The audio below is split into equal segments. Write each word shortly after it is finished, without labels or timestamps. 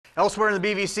Elsewhere in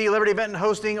the BVC, Liberty-Benton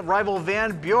hosting rival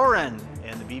Van Buren.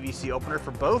 And the BVC opener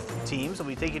for both teams.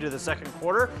 We take you to the second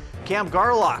quarter. Cam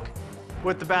Garlock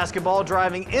with the basketball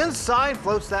driving inside,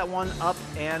 floats that one up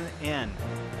and in.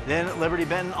 Then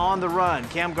Liberty-Benton on the run.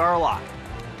 Cam Garlock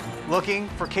looking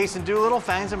for Cason Doolittle,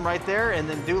 finds him right there, and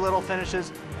then Doolittle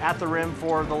finishes at the rim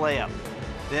for the layup.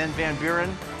 Then Van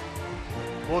Buren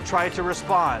will try to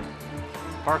respond.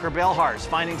 Parker Belhars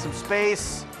finding some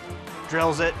space,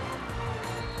 drills it.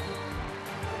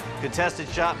 Contested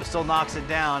shot, but still knocks it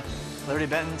down.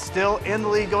 Liberty-Benton still in the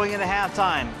lead going into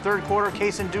halftime. Third quarter,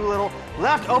 Cason Doolittle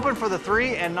left open for the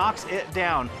three and knocks it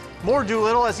down. More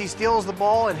Doolittle as he steals the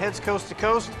ball and heads coast to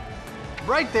coast.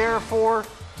 Right there for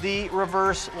the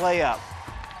reverse layup.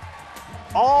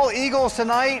 All Eagles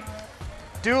tonight.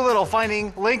 Doolittle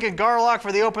finding Lincoln Garlock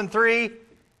for the open three.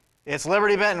 It's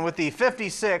Liberty-Benton with the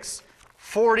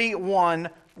 56-41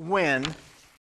 win